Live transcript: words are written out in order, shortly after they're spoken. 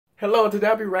Hello, today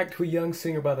I'll be reacting to a young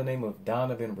singer by the name of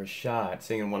Donavan Rashad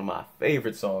singing one of my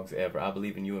favorite songs ever, I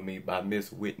Believe in You and Me by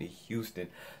Miss Whitney Houston.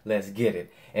 Let's get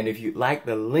it. And if you'd like,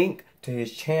 the link to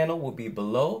his channel will be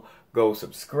below. Go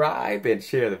subscribe and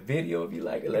share the video if you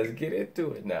like it. Let's get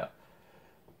into it now.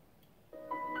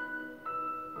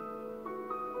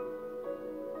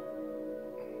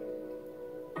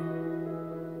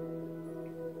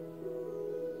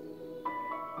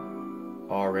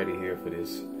 Already here for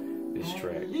this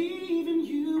track. I believe in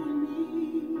you and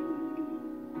me.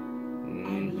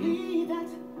 I believe that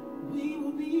we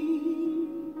will be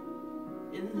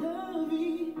in love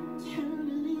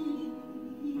eternally.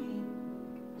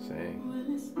 Sing. When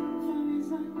as far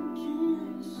as I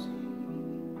can see,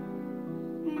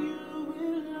 you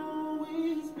will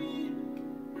always be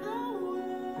the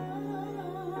one.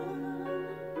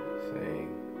 Sing.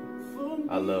 For me.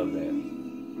 I love that.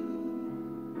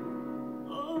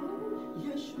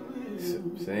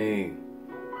 Sing.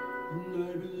 I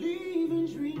believe in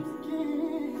dreams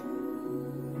again.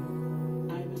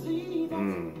 I believe that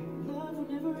love will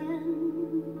never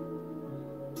end.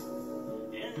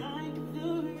 And like the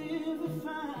river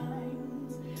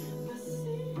finds the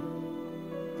sea,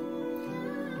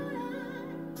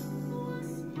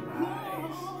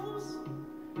 Nice.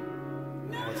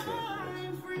 now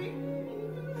I'm free.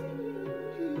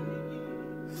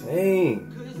 Sing.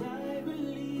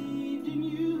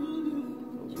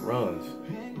 Runs.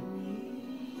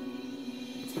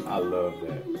 I love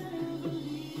that.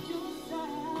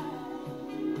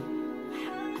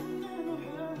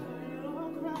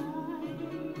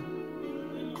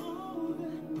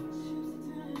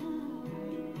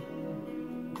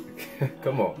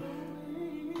 Come on.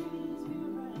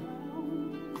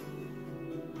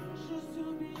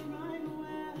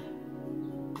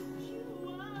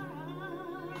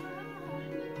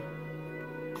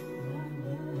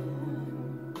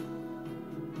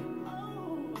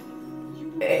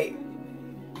 Hey,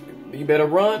 you better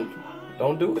run.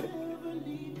 Don't do it.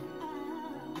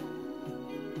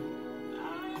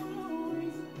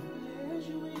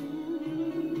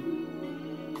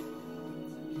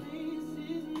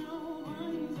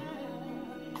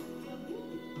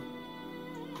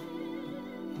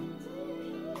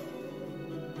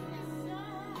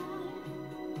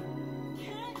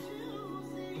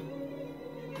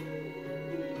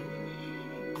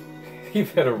 You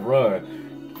better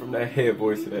run. From that head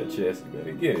voice to that chest, you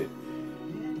better get it.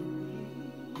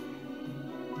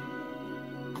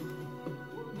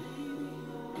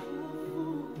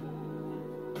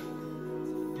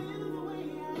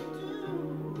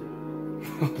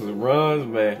 Those runs,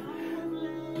 man.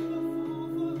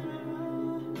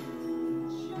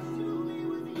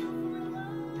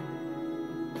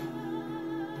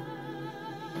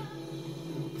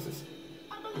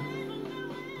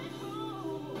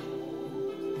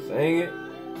 Sing it.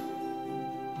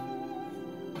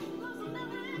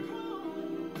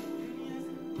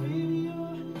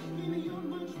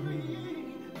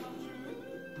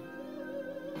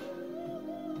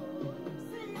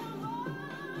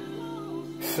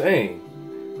 Sing.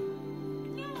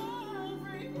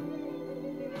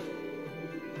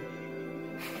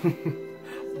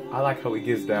 I like how he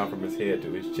gets down from his head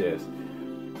to his chest.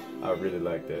 I really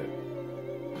like that.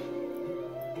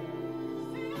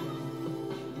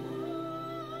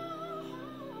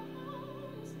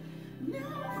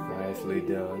 Nicely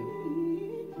done.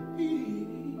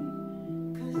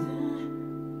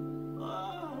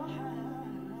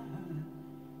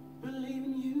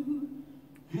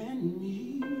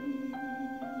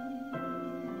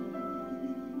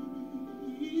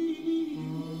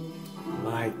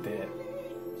 Like that.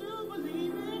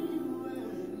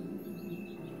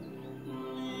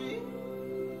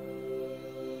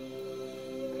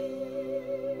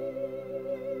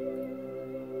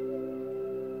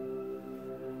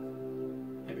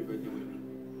 Happy birthday, Whitney.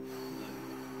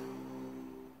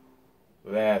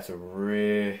 That's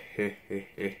really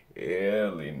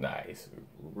nice.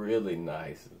 Really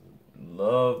nice.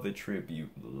 Love the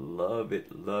tribute. Love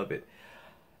it. Love it.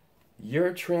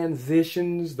 Your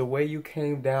transitions, the way you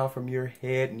came down from your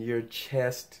head and your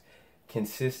chest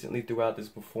consistently throughout this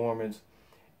performance,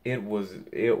 it was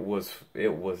it was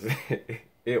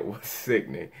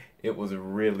sickening. It was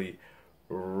really,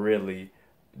 really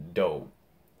dope.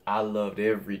 I loved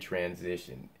every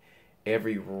transition,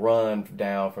 every run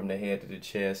down from the head to the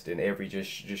chest, and every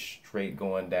just straight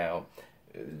going down.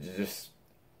 Just,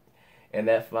 and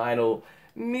that final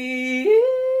me,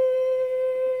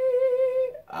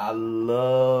 I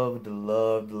loved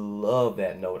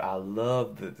that note. I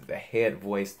loved the head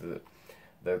voice, the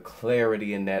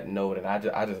clarity in that note, and I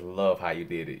just love how you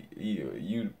did it.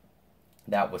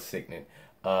 That was sickening.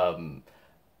 Um,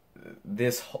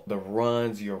 your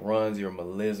your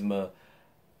melisma.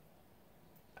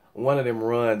 One of them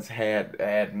runs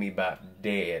had me about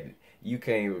dead. You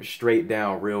came straight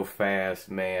down real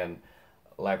fast, man,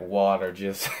 like water.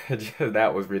 Just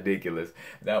that was ridiculous.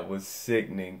 That was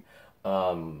sickening.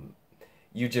 Um,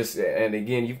 you just and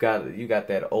again you got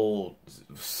that old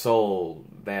soul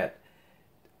that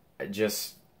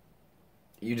just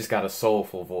you just got a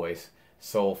soulful voice,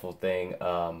 soulful thing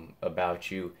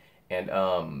about you, and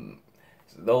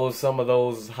those some of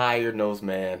those higher notes,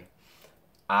 man.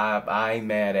 I ain't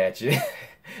mad at you.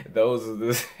 Those are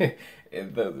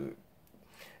the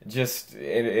just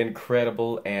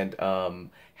incredible, and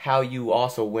how you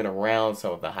also went around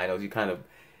some of the high notes. You kind of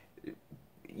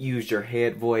used your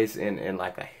head voice in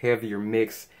like a heavier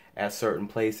mix at certain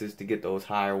places to get those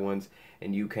higher ones,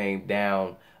 and you came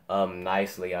down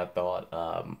nicely, I thought.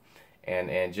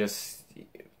 And just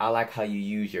I like how you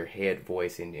use your head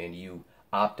voice and you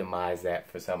optimize that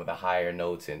for some of the higher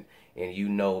notes, and you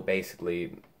know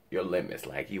basically your limits.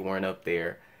 Like you weren't up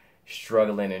there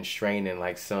struggling and straining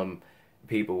like some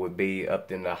people would be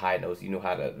up in the high notes. You know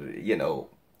how to,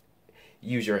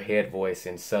 use your head voice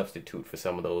and substitute for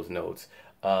some of those notes.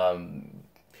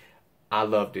 I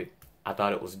loved it. I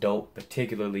thought it was dope,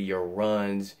 particularly your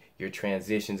runs, your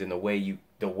transitions, and the way you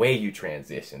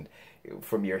transitioned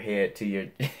from your head to your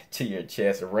to your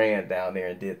chest. Ran down there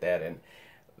and did that, and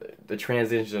the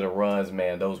transitions and the runs,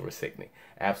 man, those were sickening,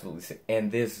 absolutely sick.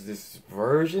 And this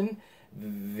version,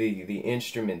 the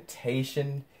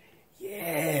instrumentation,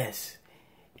 yes.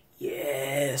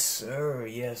 Yes, sir.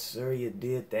 Yes, sir. You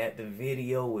did that. The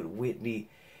video with Whitney.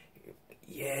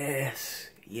 Yes.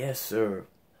 Yes, sir.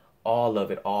 All of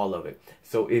it. All of it.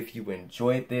 So if you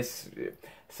enjoyed this,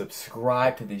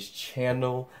 subscribe to this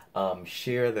channel.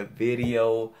 Share the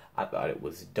video. I thought it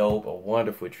was dope. A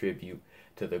wonderful tribute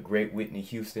to the great Whitney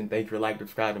Houston. Thank you for liking,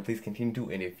 subscribing, and please continue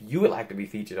to. And if you would like to be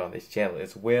featured on this channel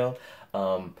as well,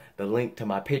 the link to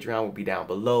my Patreon will be down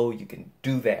below. You can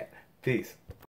do that. Peace.